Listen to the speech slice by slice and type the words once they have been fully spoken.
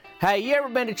Hey, you ever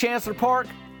been to Chancellor Park?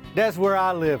 That's where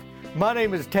I live. My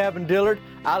name is Tavin Dillard.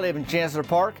 I live in Chancellor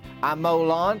Park. I mow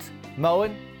lawns,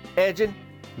 mowing, edging,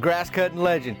 grass cutting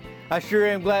legend. I sure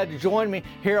am glad to join me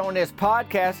here on this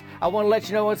podcast. I want to let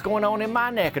you know what's going on in my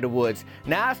neck of the woods.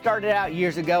 Now, I started out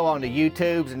years ago on the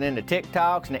YouTubes and then the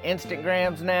TikToks and the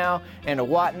Instagrams now and the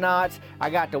whatnots.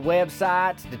 I got the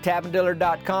websites, the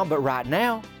tavindillard.com, but right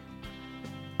now,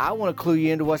 I want to clue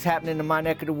you into what's happening in my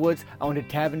neck of the woods on the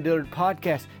Tavin Dillard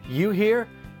podcast. You here?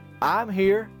 I'm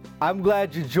here. I'm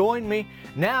glad you joined me.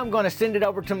 Now I'm going to send it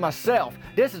over to myself.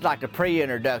 This is like the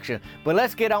pre-introduction, but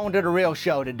let's get on to the real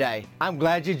show today. I'm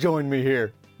glad you joined me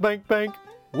here. Bank, bank.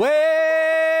 Welcome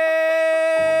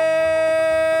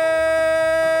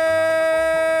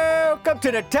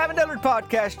to the Tavin Dillard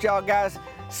podcast, y'all guys.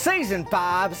 Season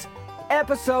 5's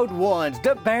Episode 1's,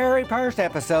 the very first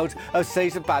episodes of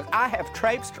Season 5. I have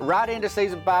traipsed right into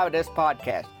Season 5 of this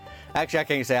podcast. Actually, I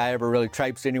can't say I ever really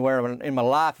traipsed anywhere in my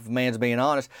life, if a man's being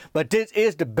honest. But this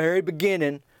is the very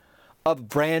beginning of a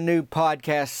brand new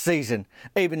podcast season,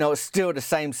 even though it's still the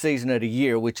same season of the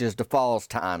year, which is the fall's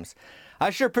times. I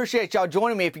sure appreciate y'all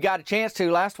joining me if you got a chance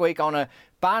to last week on a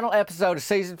final episode of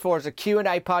Season 4. It's a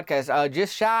Q&A podcast,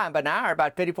 just shy of an hour,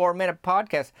 about 54-minute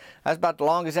podcast. That's about the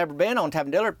longest ever been on Tavin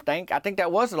Dillard. I think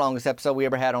that was the longest episode we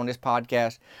ever had on this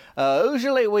podcast.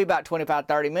 Usually we about 25,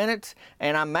 30 minutes,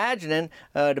 and I'm imagining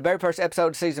the very first episode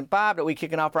of Season 5 that we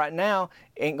kicking off right now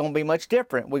ain't going to be much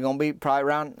different. We're going to be probably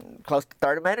around close to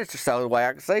 30 minutes or so, the way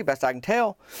I can see, best I can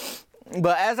tell.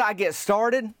 But as I get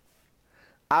started,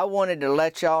 I wanted to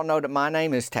let y'all know that my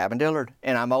name is Tavin Dillard,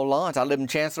 and I mow lawns. I live in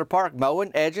Chancellor Park,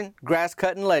 mowing, edging, grass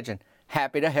cutting legend.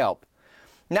 Happy to help.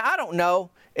 Now, I don't know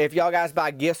if y'all guys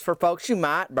buy gifts for folks. You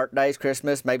might, birthdays,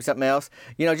 Christmas, maybe something else.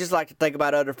 You know, just like to think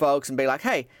about other folks and be like,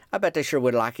 hey, I bet they sure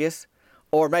would like this.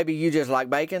 Or maybe you just like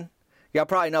bacon. Y'all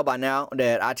probably know by now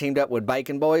that I teamed up with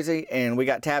Bacon Boise, and we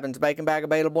got Tavin's Bacon Bag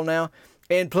available now,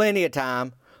 and plenty of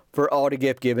time for all the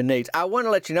gift-giving needs. I want to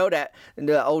let you know that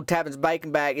the old Tavin's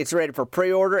Bacon Bag, it's ready for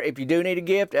pre-order if you do need a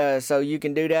gift, so you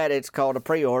can do that. It's called a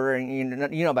pre-order, and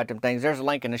you know about them things. There's a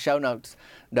link in the show notes,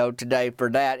 though, today for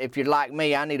that. If you're like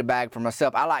me, I need a bag for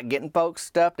myself. I like getting folks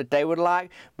stuff that they would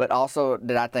like, but also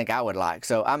that I think I would like.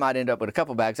 So I might end up with a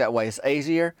couple bags. That way it's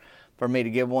easier for me to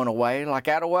give one away, like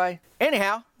that away.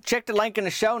 Anyhow, check the link in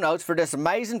the show notes for this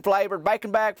amazing flavored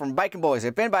bacon bag from Bacon Boys.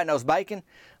 If anybody knows bacon,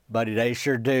 buddy, they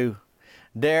sure do.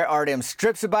 There are them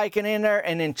strips of bacon in there,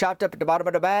 and then chopped up at the bottom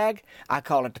of the bag. I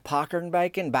call it the popcorn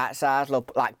bacon, bite-sized,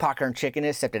 like popcorn chicken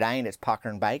is, except it ain't. It's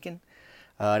popcorn bacon.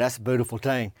 That's a beautiful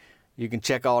thing. You can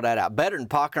check all that out. Better than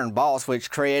popcorn balls, which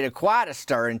created quite a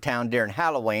stir in town during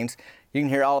Halloween's. You can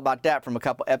hear all about that from a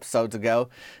couple episodes ago,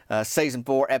 Season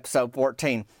 4, Episode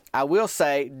 14. I will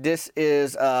say this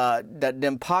is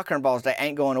them popcorn balls, they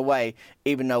ain't going away,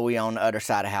 even though we on the other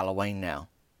side of Halloween now.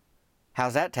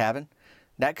 How's that, Tavin?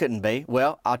 That couldn't be.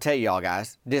 Well, I'll tell y'all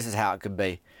guys, this is how it could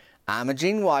be.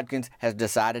 Imogene Watkins has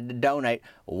decided to donate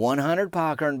 100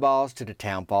 popcorn balls to the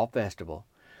Town Fall Festival.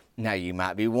 Now, you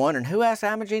might be wondering, who asked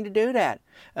Imogene to do that?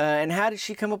 And how did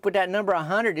she come up with that number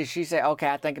 100? Did she say, okay,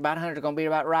 I think about 100 is going to be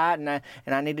about right, and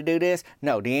I need to do this?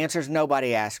 No, the answer is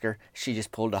nobody asked her. She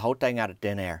just pulled the whole thing out of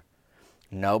thin air.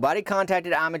 Nobody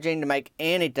contacted Imogene to make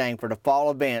anything for the fall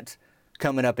events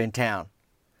coming up in town.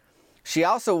 She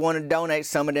also wanted to donate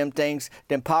some of them things,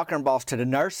 them popcorn balls, to the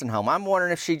nursing home. I'm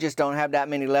wondering if she just don't have that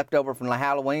many left over from the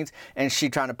Halloween's, and she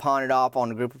trying to pawn it off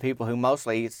on a group of people who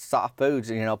mostly eat soft foods,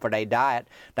 for their diet.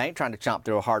 They ain't trying to chomp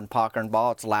through a hardened popcorn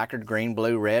ball. It's lacquered, green,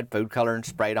 blue, red, food coloring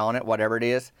sprayed on it, whatever it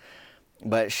is.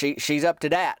 But she's up to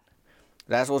that.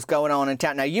 That's what's going on in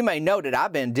town. Now, you may know that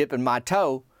I've been dipping my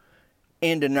toe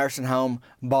into nursing home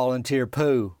volunteer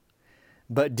poo.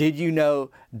 But did you know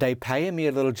they paying me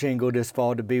a little jingle this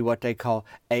fall to be what they call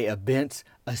a events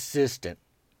assistant?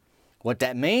 What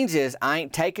that means is I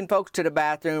ain't taking folks to the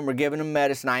bathroom or giving them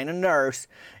medicine. I ain't a nurse.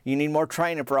 You need more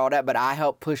training for all that. But I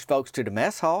help push folks to the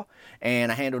mess hall,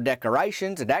 and I handle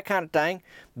decorations and that kind of thing.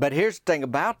 But here's the thing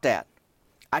about that.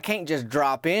 I can't just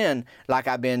drop in like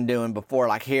I've been doing before,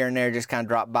 like here and there, just kind of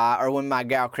drop by. Or when my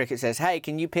gal Cricket says, hey,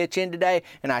 can you pitch in today?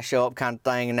 And I show up kind of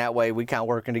thing, and that way we kind of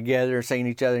working together, seeing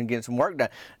each other and getting some work done.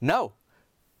 No,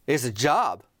 it's a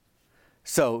job.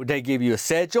 So they give you a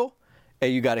schedule,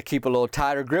 and you got to keep a little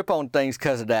tighter grip on things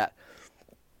because of that.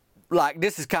 Like,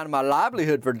 this is kind of my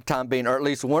livelihood for the time being, or at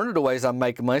least one of the ways I'm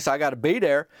making money, so I got to be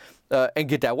there and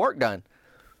get that work done.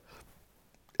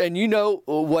 And you know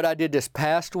what I did this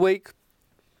past week?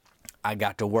 I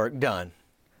got the work done.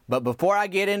 But before I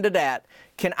get into that,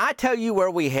 can I tell you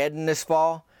where we heading this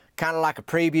fall? Kind of like a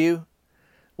preview.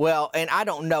 Well, and I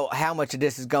don't know how much of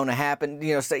this is going to happen.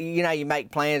 So you make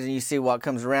plans and you see what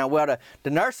comes around. Well, the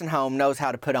nursing home knows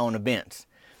how to put on events,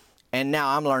 and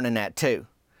now I'm learning that too.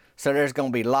 So there's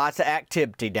going to be lots of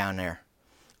activity down there.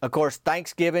 Of course,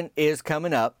 Thanksgiving is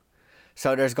coming up,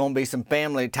 so there's going to be some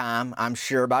family time. I'm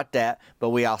sure about that. But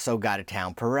we also got a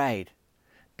town parade.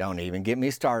 Don't even get me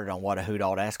started on what a hoot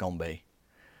all that's going to be.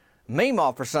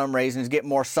 Meemaw, for some reason, is getting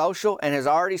more social and has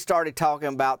already started talking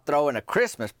about throwing a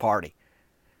Christmas party.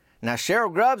 Now,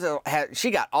 Cheryl Grubbs,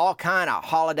 she got all kind of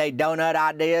holiday donut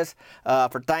ideas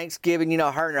for Thanksgiving.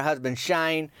 Her and her husband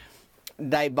Shane,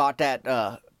 they bought that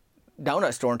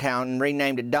donut store in town and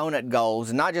renamed it Donut Goals.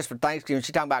 And not just for Thanksgiving,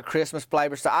 she's talking about Christmas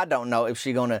flavors. So I don't know if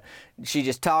she's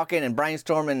just talking and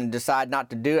brainstorming and decide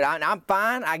not to do it. I'm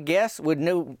fine, I guess, with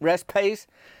new recipes,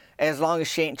 as long as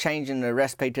she ain't changing the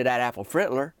recipe to that apple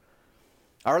frittler.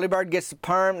 Early Bird gets the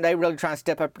perm. They really try to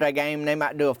step up their game. They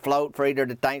might do a float for either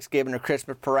the Thanksgiving or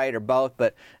Christmas parade or both,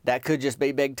 but that could just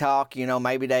be big talk.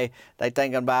 Maybe they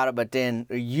thinking about it, but then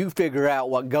you figure out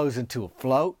what goes into a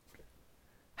float.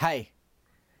 Hey,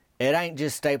 it ain't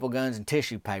just staple guns and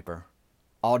tissue paper,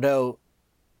 although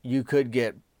you could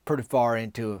get pretty far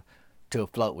into a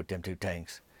float with them two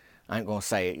things. I ain't going to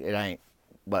say it ain't,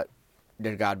 but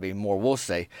there's got to be more. We'll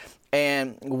see.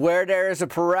 And where there is a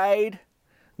parade,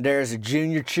 there's a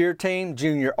junior cheer team,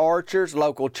 junior archers,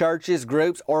 local churches,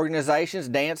 groups, organizations,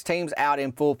 dance teams out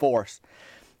in full force.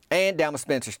 And Delma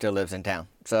Spencer still lives in town.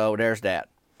 So there's that.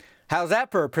 How's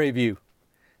that for a preview?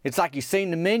 It's like you've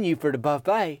seen the menu for the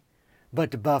buffet,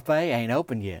 but the buffet ain't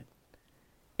open yet.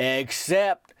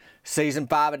 Except Season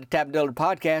 5 of the Tap Dillard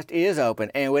Podcast is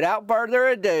open. And without further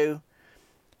ado,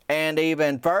 and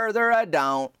even further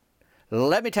ado,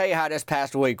 let me tell you how this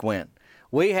past week went.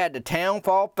 We had the Town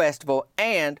Fall Festival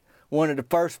and one of the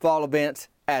first fall events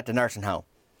at the nursing home.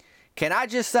 Can I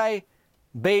just say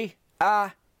BINGO?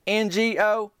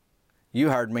 You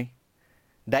heard me.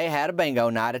 They had a bingo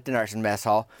night at the nursing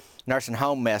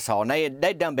home mess hall. And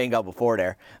they'd done bingo before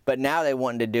there, but now they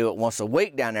wanting to do it once a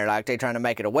week down there. Like they're trying to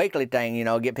make it a weekly thing,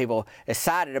 get people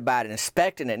excited about it,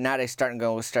 inspecting it. Now they're starting to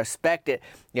inspect it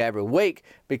every week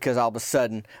because all of a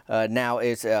sudden now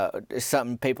it's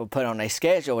something people put on their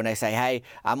schedule when they say, hey,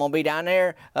 I'm going to be down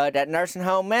there at that nursing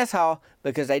home mess hall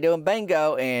because they doing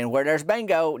bingo, and where there's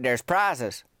bingo, there's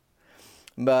prizes.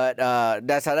 But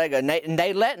that's how they go. And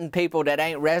they letting people that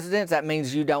ain't residents, that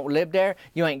means you don't live there.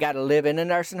 You ain't got to live in a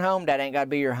nursing home. That ain't got to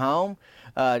be your home.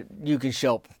 You can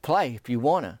show up and play if you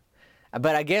want to.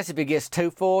 But I guess if it gets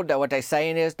too full, what they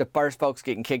saying is the first folks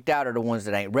getting kicked out are the ones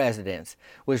that ain't residents,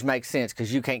 which makes sense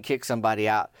because you can't kick somebody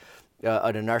out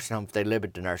of the nursing home if they live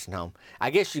at the nursing home.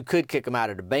 I guess you could kick them out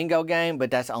of the bingo game,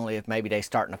 but that's only if maybe they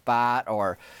starting a fight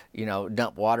or,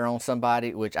 dump water on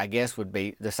somebody, which I guess would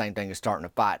be the same thing as starting a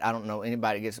fight. I don't know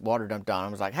anybody gets water dumped on them.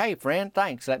 I was like, hey, friend,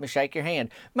 thanks. Let me shake your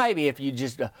hand. Maybe if you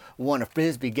just won a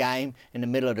Frisbee game in the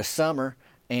middle of the summer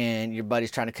and your buddy's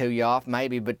trying to cool you off,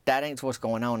 maybe, but that ain't what's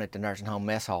going on at the nursing home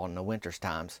mess hall in the winter's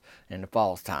times and the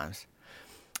fall's times.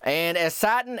 And as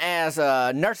exciting as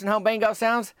nursing home bingo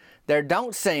sounds, there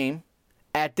don't seem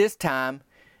at this time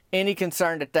any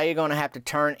concern that they're going to have to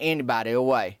turn anybody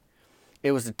away.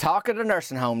 It was the talk of the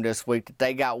nursing home this week that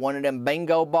they got one of them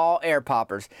bingo ball air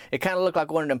poppers. It kind of looked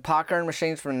like one of them popcorn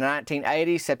machines from the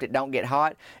 1980s, except it don't get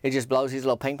hot. It just blows these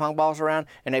little ping pong balls around,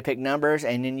 and they pick numbers,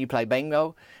 and then you play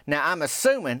bingo. Now, I'm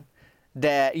assuming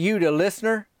that you, the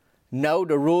listener, know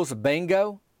the rules of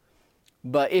bingo,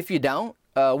 but if you don't,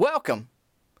 welcome.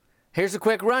 Here's a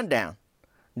quick rundown.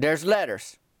 There's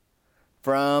letters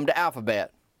from the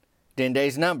alphabet. Then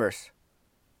there's numbers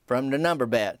from the number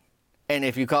bet. And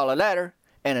if you call a letter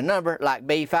and a number like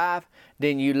B5,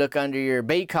 then you look under your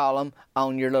B column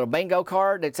on your little bingo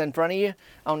card that's in front of you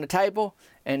on the table,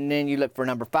 and then you look for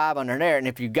number 5 under there. And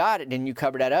if you got it, then you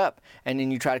cover that up, and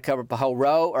then you try to cover up a whole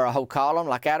row or a whole column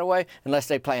like that way, unless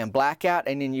they play in blackout,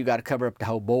 and then you got to cover up the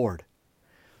whole board.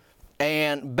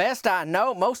 And best I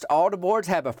know, most all the boards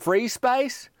have a free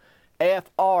space,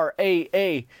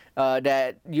 FREE,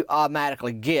 that you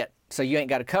automatically get. So you ain't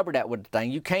got to cover that with the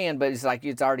thing. You can, but it's like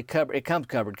it's already covered. It comes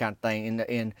covered kind of thing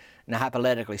in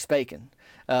hypothetically speaking.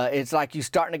 It's like you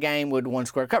starting a game with one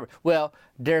square cover. Well,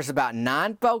 there's about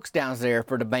 9 folks down there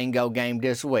for the bingo game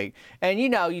this week. And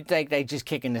you think they just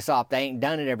kicking this off. They ain't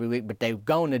done it every week, but they're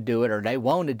going to do it, or they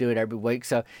want to do it every week.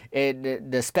 So the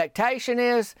expectation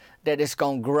is that it's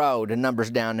going to grow, the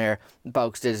numbers down there,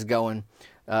 folks that is going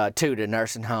to the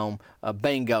nursing home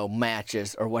bingo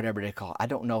matches or whatever they call it. I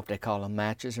don't know if they call them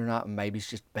matches or not. Maybe it's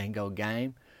just bingo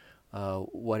game.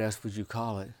 What else would you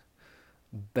call it?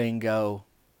 Bingo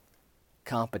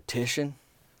competition?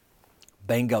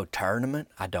 bingo tournament?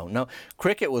 I don't know.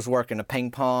 Cricket was working a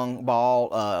ping pong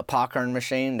ball popcorn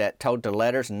machine that told the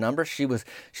letters and numbers.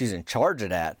 She's in charge of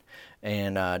that.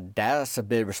 And that's a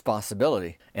big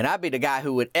responsibility. And I'd be the guy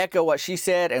who would echo what she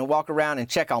said and walk around and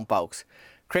check on folks.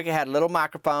 Cricket had a little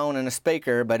microphone and a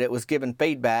speaker, but it was giving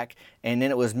feedback, and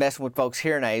then it was messing with folks'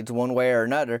 hearing aids one way or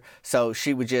another. So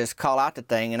she would just call out the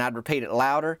thing, and I'd repeat it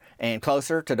louder and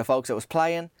closer to the folks that was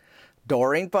playing.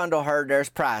 Doreen Fundle heard there's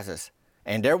prizes,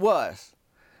 and there was,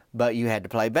 but you had to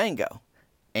play bingo,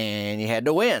 and you had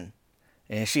to win.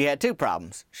 And she had two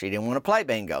problems. She didn't want to play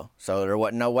bingo, so there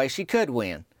wasn't no way she could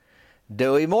win.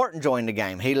 Dewey Morton joined the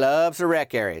game. He loves the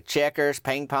rec area, checkers,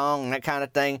 ping pong, that kind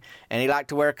of thing, and he liked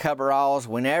to wear coveralls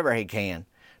whenever he can.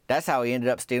 That's how he ended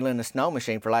up stealing the snow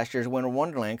machine for last year's Winter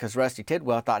Wonderland, because Rusty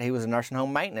Tidwell thought he was a nursing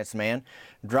home maintenance man,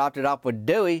 dropped it off with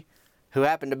Dewey, who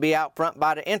happened to be out front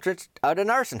by the entrance of the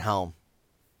nursing home.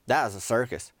 That was a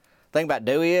circus. The thing about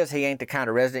Dewey is he ain't the kind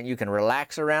of resident you can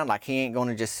relax around. Like, he ain't going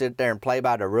to just sit there and play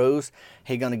by the rules.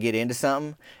 He going to get into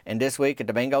something. And this week at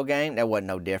the bingo game, that wasn't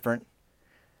no different.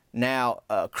 Now,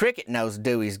 Cricket knows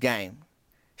Dewey's game.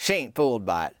 She ain't fooled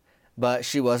by it. But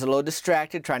she was a little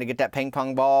distracted trying to get that ping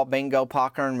pong ball, bingo,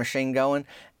 popcorn machine going.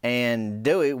 And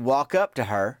Dewey walked up to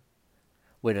her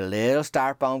with a little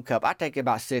styrofoam cup. I think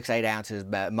about 6-8 ounces,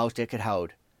 but most it could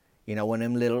hold. You know, one of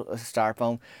them little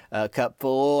styrofoam cup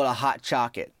full of hot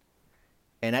chocolate.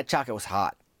 And that chocolate was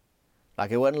hot.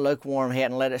 Like, it wasn't lukewarm. He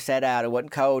hadn't let it set out. It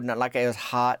wasn't cold. Not like it was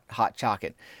hot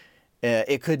chocolate.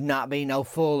 It could not be no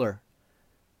fuller.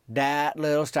 That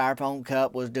little styrofoam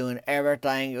cup was doing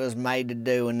everything it was made to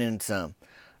do and then some.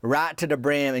 Right to the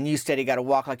brim, and you said you got to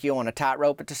walk like you on a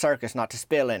tightrope at the circus not to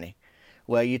spill any.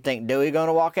 Well, you think Dewey going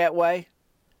to walk that way?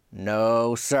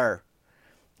 No, sir.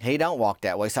 He don't walk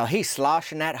that way. So he's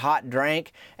sloshing that hot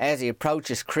drink as he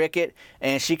approaches Cricket,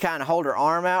 and she kind of hold her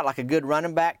arm out like a good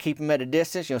running back, keep him at a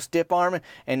distance, stiff arming,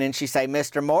 and then she say,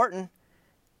 Mr. Morton,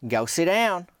 go sit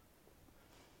down.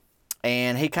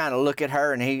 And he kind of look at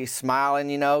her, and he's smiling,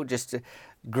 just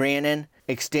grinning,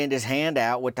 extend his hand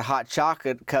out with the hot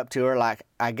chocolate cup to her like,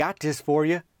 I got this for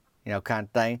you, kind of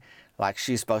thing. Like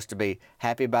she's supposed to be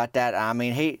happy about that. I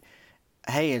mean, he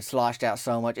had sloshed out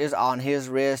so much. It's on his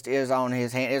wrist, it's on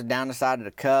his hand, it's down the side of the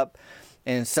cup.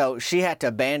 And so she had to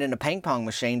abandon the ping pong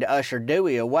machine to usher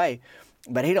Dewey away.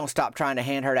 But he don't stop trying to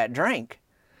hand her that drink.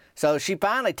 So she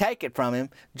finally take it from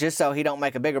him just so he don't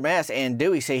make a bigger mess, and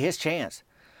Dewey see his chance.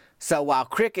 So while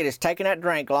Cricket is taking that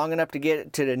drink long enough to get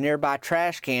it to the nearby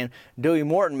trash can, Dewey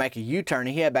Morton make a U-turn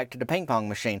and head back to the ping pong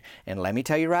machine. And let me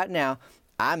tell you right now,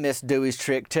 I missed Dewey's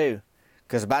trick too.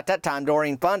 Because about that time,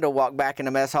 Doreen Fundle walked back in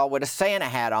the mess hall with a Santa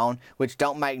hat on, which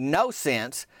don't make no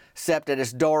sense, except that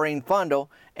it's Doreen Fundle,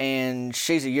 and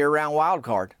she's a year-round wild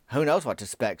card. Who knows what to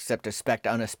expect, except to expect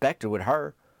unexpected with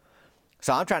her.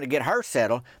 So I'm trying to get her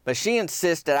settled, but she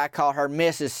insists that I call her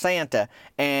Mrs. Santa,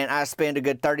 and I spend a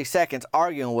good 30 seconds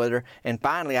arguing with her, and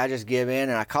finally I just give in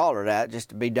and I call her that just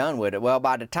to be done with it. Well,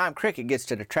 by the time Cricket gets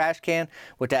to the trash can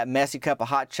with that messy cup of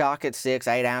hot chocolate,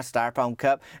 6-8 ounce styrofoam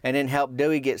cup, and then help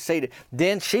Dewey get seated,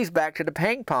 then she's back to the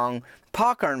ping pong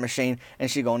popcorn machine, and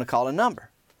she's going to call a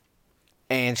number.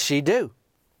 And she do.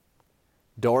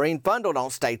 Doreen Fundle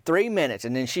don't stay 3 minutes,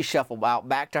 and then she shuffled out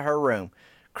back to her room.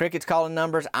 Cricket's calling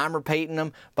numbers, I'm repeating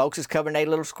them, folks is covering their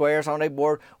little squares on their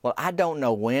board. Well, I don't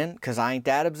know when, because I ain't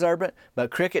that observant,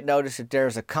 but Cricket noticed that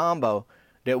there's a combo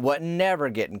that wasn't never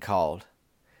getting called.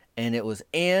 And it was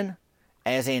N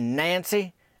as in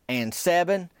Nancy, and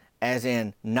 7 as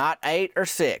in not 8 or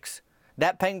 6.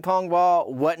 That ping pong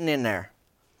ball wasn't in there.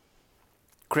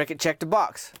 Cricket checked the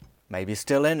box. Maybe it's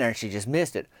still in there and she just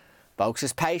missed it. Folks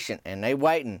is patient and they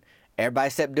waiting. Everybody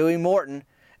except Dewey Morton.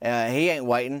 He ain't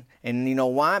waiting, and you know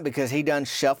why? Because he done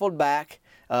shuffled back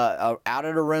out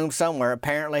of the room somewhere.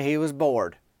 Apparently he was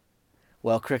bored.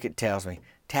 Well, Cricket tells me,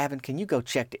 Tavin, can you go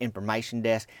check the information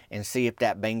desk and see if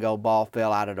that bingo ball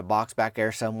fell out of the box back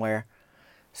there somewhere?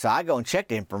 So I go and check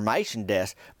the information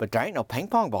desk, but there ain't no ping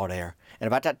pong ball there. And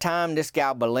about that time, this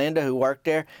gal Belinda who worked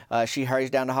there, she hurries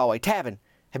down the hallway. Tavin,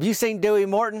 have you seen Dewey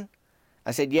Morton?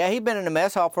 I said, yeah, he been in the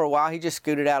mess hall for a while. He just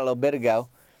scooted out a little bit ago.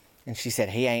 And she said,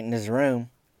 he ain't in his room.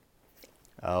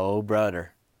 Oh,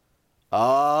 brother.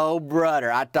 Oh,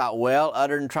 brother. I thought, well,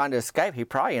 other than trying to escape, he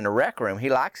probably in the rec room. He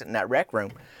likes it in that rec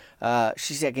room.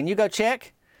 She said, can you go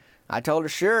check? I told her,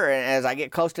 sure. And as I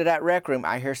get close to that rec room,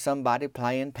 I hear somebody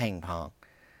playing ping pong.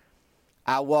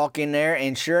 I walk in there,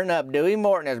 and sure enough, Dewey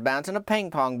Morton is bouncing a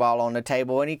ping pong ball on the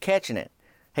table, and he's catching it.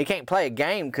 He can't play a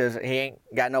game because he ain't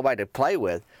got nobody to play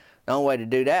with. The only way to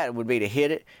do that would be to hit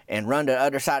it and run to the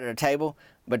other side of the table.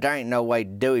 But there ain't no way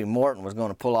Dewey Morton was going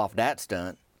to pull off that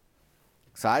stunt.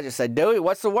 So I just said, Dewey,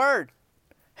 what's the word?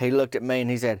 He looked at me and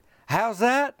he said, "How's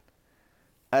that?"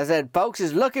 I said, "Folks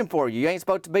is looking for you. You ain't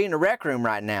supposed to be in the rec room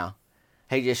right now."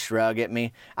 He just shrugged at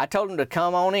me. I told him to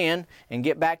come on in and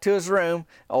get back to his room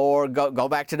or go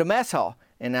back to the mess hall.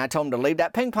 And I told him to leave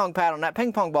that ping pong paddle and that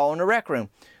ping pong ball in the rec room.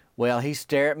 Well, he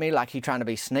stared at me like he trying to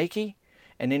be sneaky,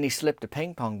 and then he slipped the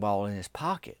ping pong ball in his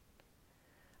pocket.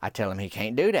 I tell him he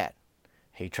can't do that.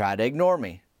 He tried to ignore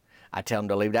me. I tell him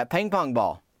to leave that ping pong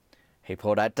ball. He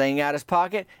pulled that thing out of his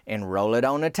pocket and roll it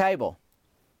on the table.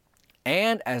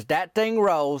 And as that thing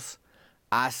rolls,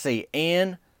 I see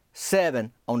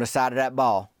N7 on the side of that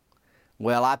ball.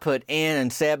 Well, I put N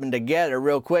and 7 together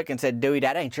real quick and said, "Dewey,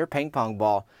 that ain't your ping pong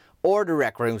ball or the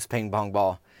rec room's ping pong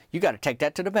ball. You got to take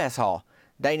that to the mess hall.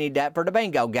 They need that for the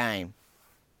bingo game."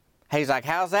 He's like,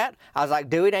 "How's that?" I was like,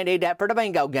 "Dewey, they need that for the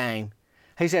bingo game."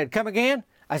 He said, "Come again?"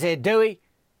 I said, "Dewey,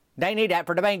 they need that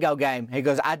for the bingo game." He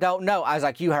goes, "I don't know." I was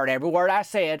like, "You heard every word I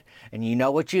said, and you know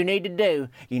what you need to do.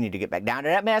 You need to get back down to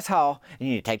that mess hall, and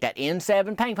you need to take that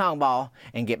N7 ping pong ball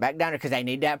and get back down there because they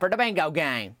need that for the bingo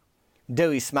game."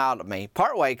 Dewey smiled at me,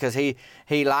 partway because he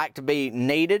liked to be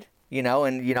needed,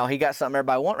 and he got something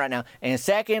everybody want right now. And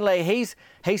secondly, he's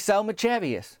so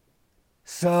mischievous.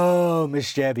 So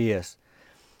mischievous.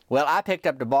 Well, I picked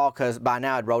up the ball because by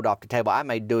now I'd rolled off the table. I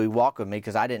made Dewey walk with me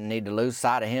because I didn't need to lose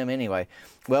sight of him anyway.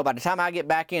 Well, by the time I get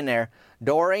back in there,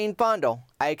 Doreen Fundle,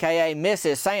 a.k.a.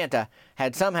 Mrs. Santa,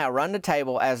 had somehow run the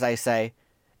table, as they say,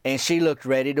 and she looked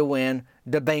ready to win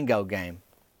the bingo game.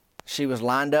 She was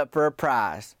lined up for a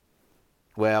prize.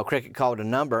 Well, Cricket called a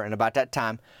number, and about that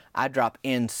time, I dropped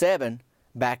N7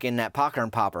 back in that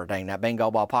popcorn popper thing, that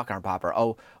bingo ball popcorn popper,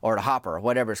 or the hopper,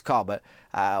 whatever it's called. But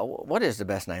what is the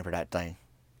best name for that thing?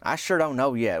 I sure don't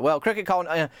know yet. Well, Cricket called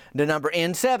the number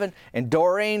N7, and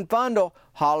Doreen Fundle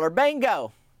holler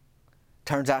bingo.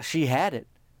 Turns out she had it,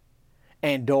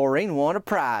 and Doreen won a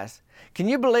prize. Can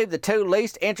you believe the two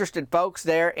least interested folks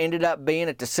there ended up being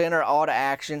at the center of all the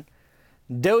action?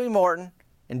 Dewey Morton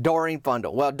and Doreen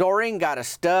Fundle. Well, Doreen got a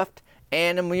stuffed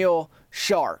animal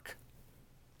shark.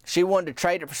 She wanted to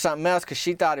trade it for something else because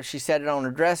she thought if she set it on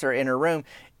her dresser in her room,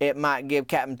 it might give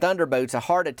Captain Thunderboots a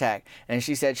heart attack. And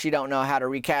she said she don't know how to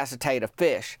resuscitate a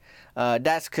fish.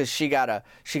 That's because she got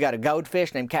a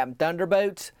goldfish named Captain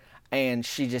Thunderboots, and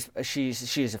she's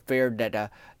afraid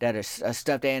that a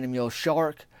stuffed animal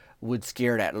shark would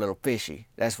scare that little fishy.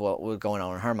 That's what was going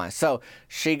on in her mind. So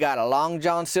she got a Long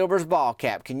John Silver's ball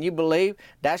cap. Can you believe?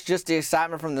 That's just the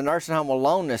excitement from the nursing home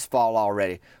alone this fall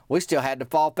already. We still had the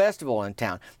fall festival in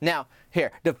town. Now,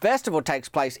 here, the festival takes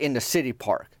place in the city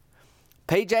park.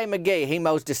 PJ McGee, he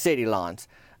mows the city lawns.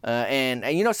 And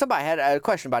somebody had a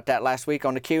question about that last week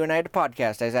on the Q&A of the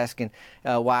podcast. They was asking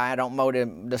why I don't mow the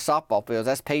softball fields.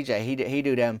 That's PJ. He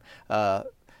do them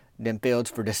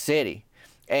fields for the city.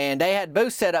 And they had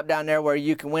booths set up down there where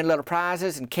you can win little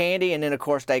prizes and candy, and then, of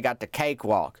course, they got the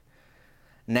cakewalk.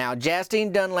 Now,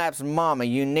 Justine Dunlap's mama,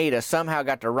 Unita, somehow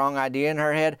got the wrong idea in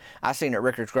her head. I seen her at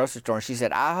Rickard's grocery store, and she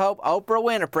said, "I hope Oprah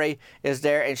Winfrey is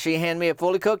there," and she handed me a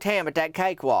fully cooked ham at that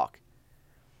cakewalk.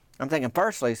 I'm thinking,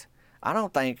 firstly, I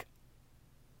don't think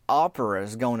Oprah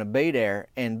is going to be there,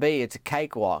 and B, it's a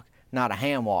cakewalk, not a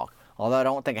ham walk. Although I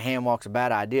don't think a ham walk's a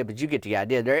bad idea, but you get the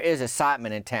idea. There is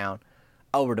excitement in town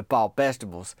over the fall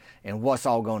festivals and what's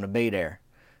all going to be there.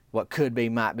 What could be,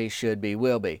 might be, should be,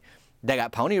 will be. They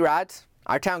got pony rides.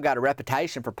 Our town got a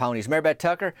reputation for ponies. Mary Beth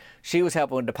Tucker, she was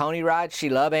helping with the pony rides. She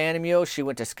loved animals. She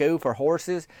went to school for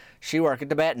horses. She worked at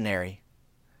the veterinary.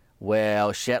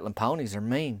 Well, Shetland ponies are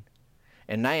mean,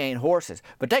 and they ain't horses.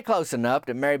 But they close enough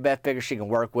that Mary Beth figures she can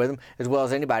work with them as well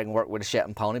as anybody can work with a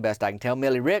Shetland pony, best I can tell.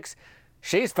 Millie Ricks,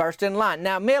 she's first in line.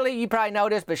 Now, Millie, you probably know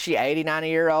this, but she 80,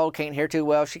 90-year-old, can't hear too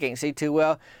well, she can't see too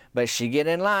well, but she get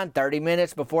in line 30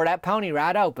 minutes before that pony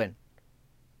ride open.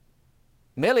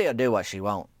 Millie will do what she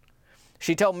want.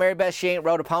 She told Mary Beth she ain't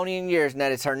rode a pony in years, and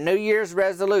that it's her New Year's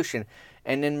resolution.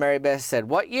 And then Mary Beth said,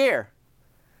 "What year?"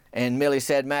 And Millie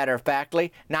said,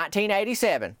 matter-of-factly,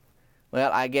 1987.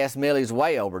 Well, I guess Millie's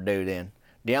way overdue then.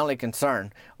 The only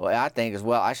concern, well, I think as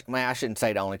well, I shouldn't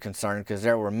say the only concern because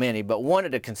there were many, but one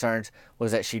of the concerns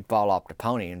was that she'd fall off the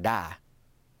pony and die.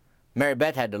 Mary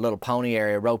Beth had the little pony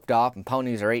area roped off, and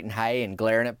ponies are eating hay and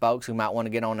glaring at folks who might want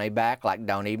to get on their back like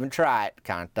don't even try it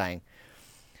kind of thing.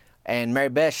 And Mary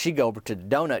Beth, she go over to the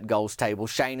donut goals table.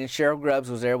 Shane and Cheryl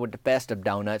Grubbs was there with the festive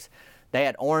donuts. They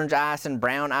had orange icing,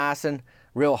 brown icing,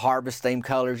 real harvest-themed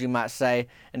colors, you might say,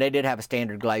 and they did have a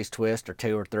standard glazed twist or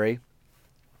two or three.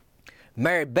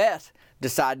 Mary Beth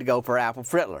decided to go for apple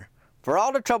frittler. For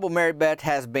all the trouble Mary Beth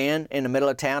has been in the middle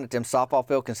of town at them softball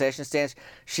field concession stands,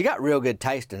 she got real good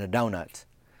taste in the donuts.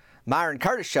 Myron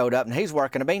Curtis showed up, and he's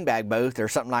working a beanbag booth or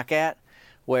something like that.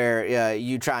 where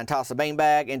you try and toss a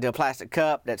beanbag into a plastic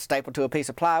cup that's stapled to a piece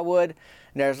of plywood.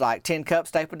 And there's like 10 cups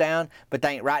stapled down, but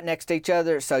they ain't right next to each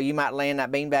other, so you might land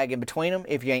that beanbag in between them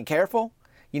if you ain't careful.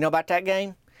 You know about that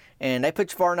game? And they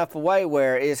put you far enough away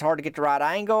where it's hard to get the right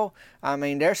angle. I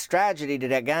mean, there's strategy to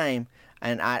that game.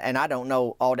 And I don't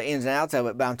know all the ins and outs of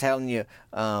it, but I'm telling you,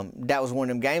 that was one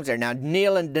of them games there. Now,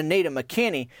 Neil and Danita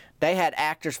McKinney, they had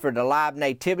actors for the live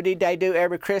nativity they do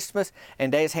every Christmas,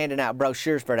 and they was handing out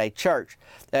brochures for their church.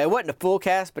 It wasn't a full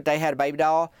cast, but they had a baby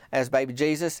doll as baby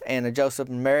Jesus and a Joseph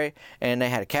and Mary, and they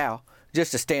had a cow,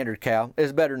 just a standard cow.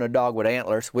 It's better than a dog with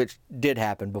antlers, which did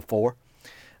happen before.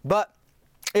 But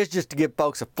it's just to give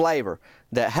folks a flavor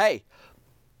that, hey,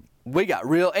 we got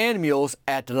real animals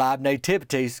at the live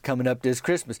nativities coming up this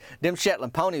Christmas. Them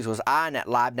Shetland ponies was eyeing that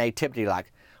live nativity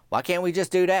like, why can't we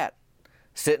just do that?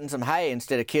 Sit in some hay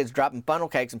instead of kids dropping funnel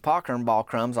cakes and popcorn ball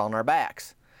crumbs on our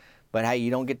backs. But hey,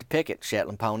 you don't get to pick it,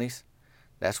 Shetland ponies.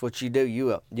 That's what you do.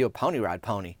 You a pony ride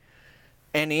pony.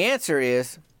 And the answer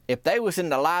is, if they was in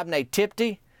the live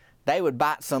nativity, they would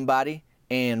bite somebody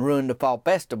and ruin the fall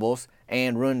festivals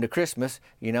and ruin the Christmas,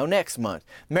 next month.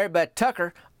 Mary Beth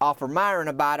Tucker offered Myron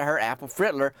a bite of her apple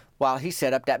frittler while he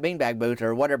set up that beanbag booth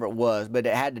or whatever it was, but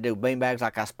it had to do with beanbags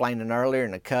like I explained earlier,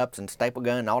 and the cups and staple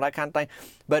gun and all that kind of thing.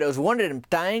 But it was one of them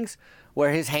things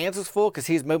where his hands was full because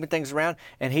he was moving things around,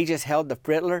 and he just held the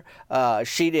frittler.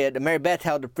 Mary Beth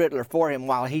held the frittler for him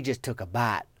while he just took a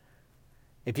bite.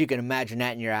 If you can imagine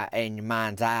that in your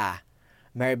mind's eye.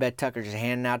 Mary Beth Tucker just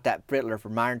handing out that frittler for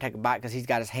Myron to take a bite because he's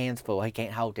got his hands full. He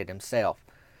can't hold it himself.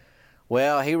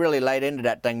 Well, he really laid into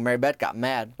that thing. Mary Beth got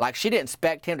mad. Like, she didn't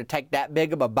expect him to take that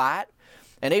big of a bite.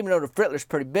 And even though the frittler's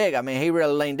pretty big, I mean, he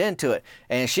really leaned into it.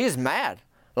 And she's mad.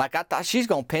 Like, I thought she's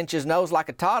going to pinch his nose like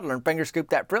a toddler and finger scoop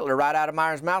that frittler right out of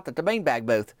Myron's mouth at the beanbag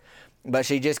booth. But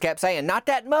she just kept saying, not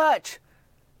that much.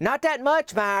 Not that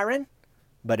much, Myron.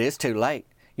 But it's too late.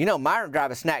 Myron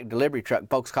drive a snack delivery truck.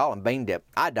 Folks call him Bean Dip.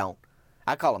 I don't.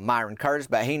 I call him Myron Curtis,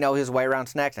 but he know his way around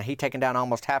snacks, and he taking down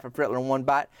almost half a frittler in one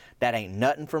bite. That ain't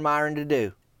nothing for Myron to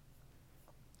do.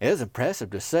 It was impressive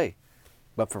to see.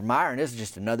 But for Myron, this is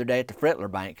just another day at the frittler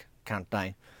bank kind of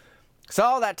thing. So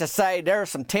all that to say, there are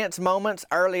some tense moments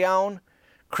early on.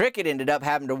 Cricket ended up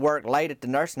having to work late at the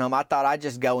nursing home. I thought I'd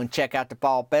just go and check out the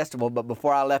fall festival, but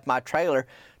before I left my trailer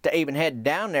to even head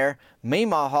down there,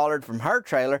 Meemaw hollered from her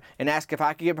trailer and asked if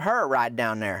I could give her a ride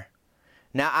down there.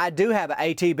 Now, I do have an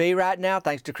ATV right now,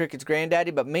 thanks to Cricket's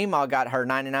granddaddy, but Meemaw got her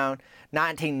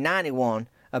 1991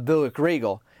 a Buick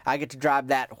Regal. I get to drive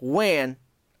that when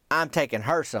I'm taking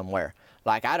her somewhere.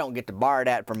 Like, I don't get to borrow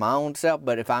that for my own self,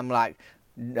 but if I'm,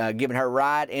 giving her a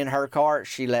ride in her car,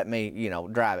 she let me,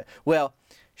 drive it. Well,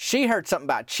 she heard something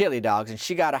about chili dogs, and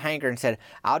she got a hanker and said,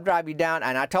 I'll drive you down.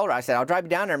 And I told her, I said, I'll drive you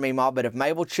down there, Meemaw, but if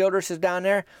Mabel Childress is down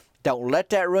there, don't let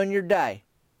that ruin your day.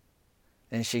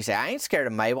 And she said, I ain't scared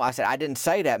of Mabel. I said, I didn't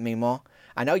say that, Meemaw.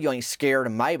 I know you ain't scared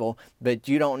of Mabel, but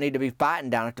you don't need to be fighting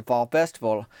down at the fall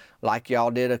festival like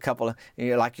y'all did a couple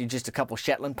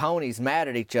Shetland ponies mad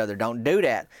at each other. Don't do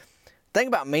that. Thing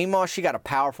about Meemaw, she got a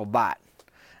powerful bite.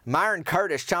 Myron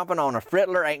Curtis chomping on a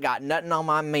frittler ain't got nothing on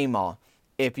my Meemaw.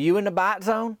 If you in the bite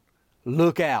zone,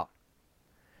 look out.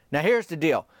 Now here's the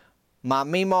deal. My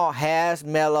Meemaw has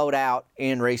mellowed out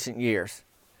in recent years.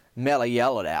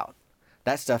 Yellowed out.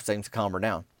 That stuff seems to calm her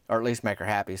down, or at least make her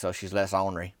happy so she's less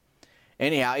ornery.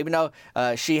 Anyhow, even though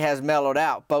she has mellowed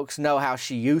out, folks know how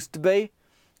she used to be.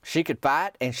 She could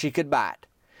fight and she could bite.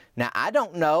 Now, I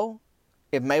don't know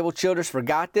if Mabel Childress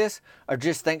forgot this or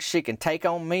just thinks she can take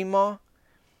on Meemaw,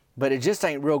 but it just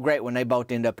ain't real great when they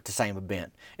both end up at the same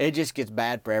event. It just gets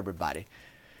bad for everybody.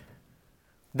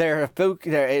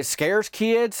 It scares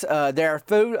kids. There are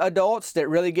food adults that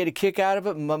really get a kick out of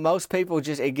it. Most people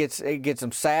it gets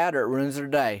them sad or it ruins their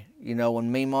day.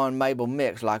 When Meemaw and Mabel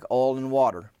mix like oil and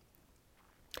water.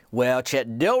 Well,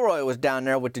 Chet Dilroy was down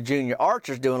there with the junior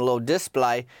archers doing a little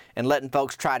display and letting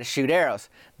folks try to shoot arrows.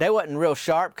 They wasn't real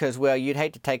sharp because, well, you'd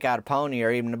hate to take out a pony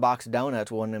or even a box of donuts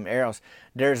with one of them arrows.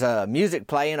 There's music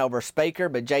playing over a speaker,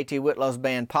 but J.T. Whitlow's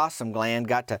band Possum Gland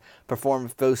got to perform a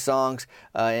few songs,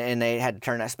 and they had to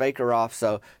turn that speaker off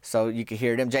so you could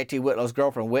hear them. J.T. Whitlow's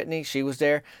girlfriend, Whitney, she was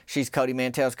there. She's Cody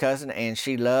Mantell's cousin, and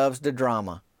she loves the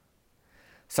drama.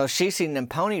 So she seen them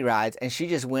pony rides, and she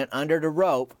just went under the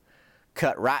rope,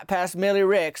 cut right past Millie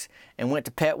Ricks, and went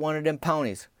to pet one of them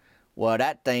ponies. Well,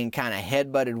 that thing kind of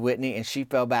headbutted Whitney, and she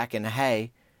fell back in the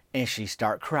hay, and she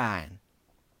started crying.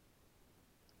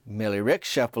 Millie Ricks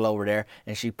shuffled over there,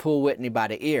 and she pulled Whitney by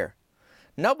the ear.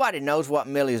 Nobody knows what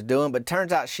Millie is doing, but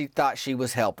turns out she thought she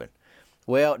was helping.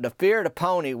 Well, the fear of the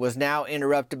pony was now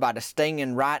interrupted by the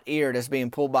stinging right ear that's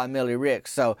being pulled by Millie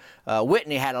Ricks. So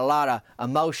Whitney had a lot of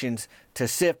emotions to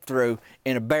sift through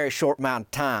in a very short amount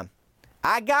of time.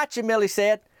 "I got you," Millie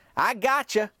said. "I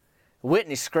got you."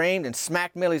 Whitney screamed and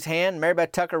smacked Millie's hand. Mary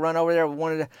Beth Tucker run over there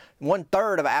with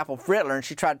one-third of an apple frittler, and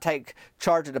she tried to take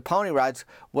charge of the pony rides,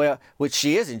 well, which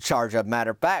she is in charge of,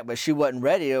 matter of fact, but she wasn't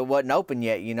ready. It wasn't open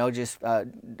yet, just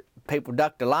people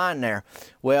ducked the line there.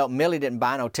 Well, Millie didn't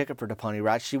buy no ticket for the pony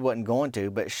ride. She wasn't going to,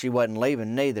 but she wasn't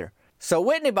leaving neither. So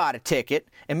Whitney bought a ticket,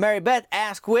 and Mary Beth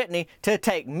asked Whitney to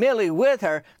take Millie with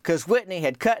her because Whitney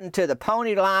had cut into the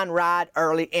pony line ride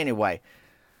early anyway.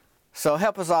 "So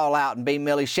help us all out and be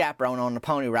Millie's chaperone on the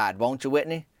pony ride, won't you,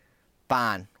 Whitney?"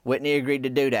 Fine. Whitney agreed to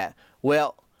do that.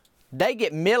 Well, they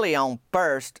get Millie on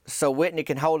first so Whitney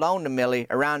can hold on to Millie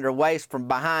around her waist from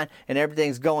behind, and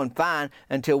everything's going fine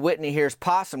until Whitney hears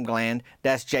Possum Gland,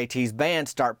 that's JT's band,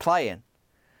 start playing.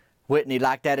 Whitney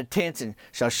liked that attention,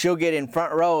 so she'll get in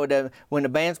front row when the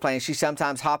band's playing. She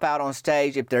sometimes hop out on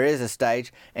stage if there is a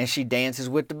stage, and she dances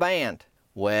with the band.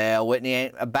 Well, Whitney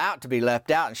ain't about to be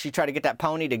left out, and she tried to get that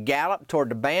pony to gallop toward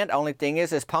the band. Only thing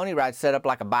is, this pony ride's set up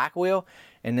like a bike wheel,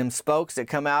 and them spokes that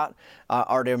come out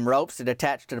are them ropes that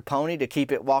attach to the pony to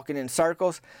keep it walking in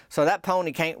circles. So that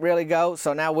pony can't really go,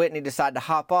 so now Whitney decided to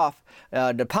hop off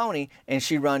the pony, and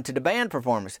she run to the band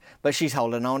performance. But she's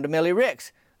holding on to Millie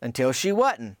Ricks until she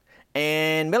wasn't.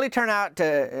 And Millie turned out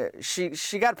to,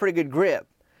 she got a pretty good grip.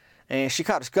 And she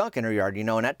caught a skunk in her yard,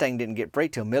 and that thing didn't get free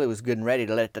till Millie was good and ready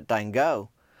to let that thing go.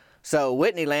 So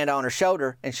Whitney landed on her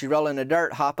shoulder, and she rolled in the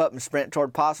dirt, hop up, and sprint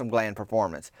toward Possum Gland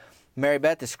performance. Mary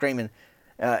Beth is screaming,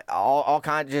 all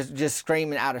kinds, just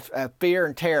screaming out of fear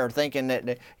and terror, thinking that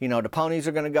the ponies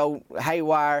are going to go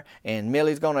haywire and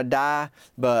Millie's going to die.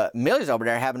 But Millie's over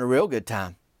there having a real good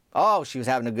time. Oh, she was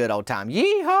having a good old time.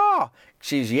 Yee-haw!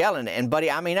 She's yelling, and buddy,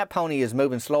 that pony is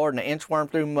moving slower than an inchworm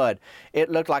through mud. It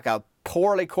looked like a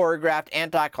poorly choreographed,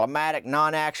 anticlimactic,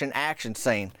 non-action action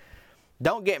scene.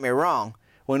 Don't get me wrong.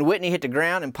 When Whitney hit the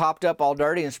ground and popped up all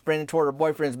dirty and sprinted toward her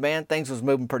boyfriend's band, things was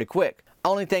moving pretty quick.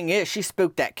 Only thing is, she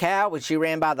spooked that cow when she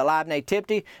ran by the live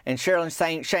nativity, and Cheryl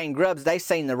and Shane Grubbs, they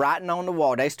seen the writing on the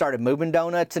wall. They started moving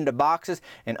donuts into boxes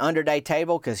and under their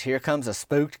table, because here comes a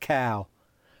spooked cow.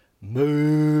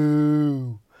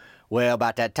 Moo! Well,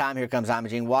 about that time, here comes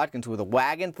Imogene Watkins with a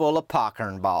wagon full of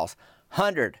popcorn balls.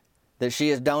 100 that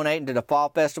she is donating to the fall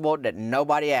festival that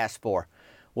nobody asked for.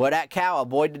 Well, that cow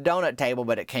avoided the donut table,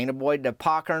 but it can't avoid the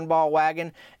popcorn ball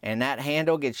wagon, and that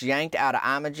handle gets yanked out of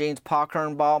Imogene's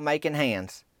popcorn ball making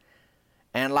hands.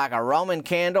 And like a Roman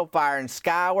candle firing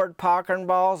skyward, popcorn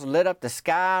balls lit up the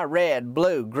sky, red,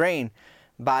 blue, green.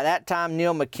 By that time,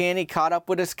 Neil McKinney caught up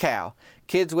with his cow.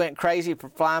 Kids went crazy for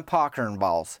flying popcorn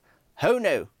balls. Who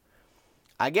knew?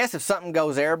 I guess if something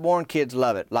goes airborne, kids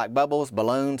love it, like bubbles,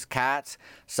 balloons, kites.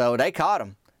 So they caught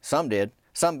them. Some did.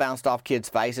 Some bounced off kids'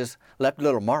 faces, left a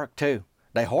little mark too.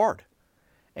 They hoard.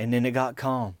 And then it got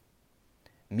calm.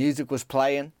 Music was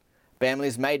playing.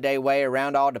 Families made their way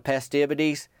around all the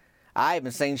festivities. I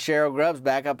even seen Cheryl Grubbs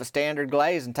back up a standard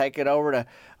glaze and take it over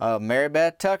to Mary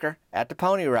Beth Tucker at the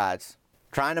pony rides.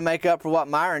 Trying to make up for what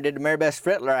Myron did to Mary Beth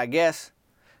Frittler, I guess.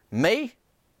 Me?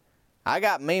 I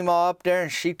got Meemaw up there,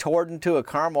 and she tore into a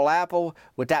caramel apple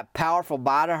with that powerful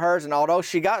bite of hers, and although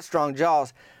she got strong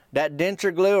jaws, that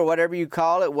denture glue, or whatever you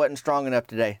call it, wasn't strong enough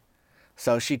today.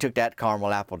 So she took that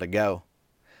caramel apple to go.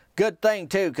 Good thing,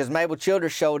 too, because Mabel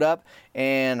Childers showed up,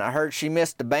 and I heard she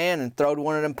missed the band and throwed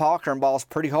one of them popcorn balls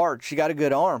pretty hard. She got a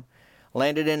good arm.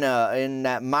 Landed in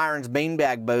that Myron's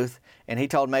beanbag booth, and he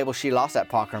told Mabel she lost that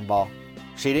popcorn ball.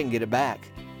 She didn't get it back.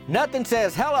 Nothing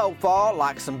says hello fall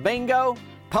like some bingo,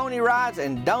 pony rides,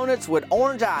 and donuts with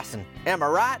orange icing. Am I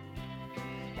right?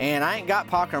 And I ain't got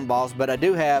popcorn balls, but I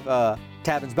do have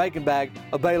Tavin's Bacon Bag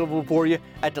available for you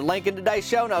at the link in today's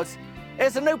show notes.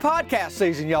 It's a new podcast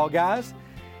season, y'all guys.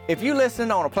 If you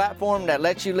listen on a platform that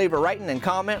lets you leave a rating and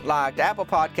comment like the Apple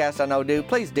Podcasts I know do,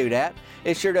 please do that.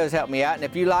 It sure does help me out. And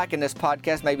if you liking this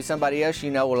podcast, maybe somebody else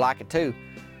you know will like it too.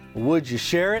 Would you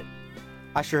share it?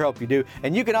 I sure hope you do.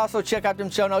 And you can also check out them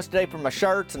show notes today for my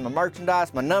shirts and my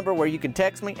merchandise, my number where you can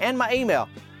text me, and my email.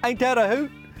 Ain't that a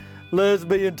hoot? Let's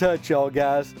be in touch, y'all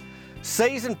guys.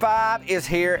 Season 5 is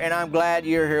here, and I'm glad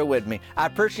you're here with me. I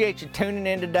appreciate you tuning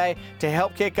in today to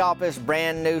help kick off this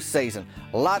brand new season.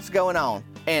 Lots going on,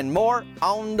 and more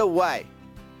on the way.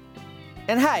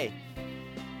 And hey,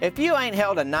 if you ain't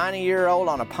held a 90-year-old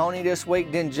on a pony this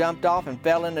week, then jumped off and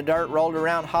fell in the dirt, rolled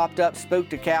around, hopped up,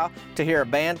 spooked a cow to hear a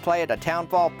band play at a town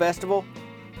fall festival,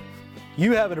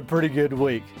 you having a pretty good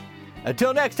week.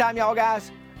 Until next time, y'all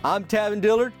guys, I'm Tavin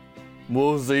Dillard.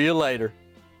 We'll see you later.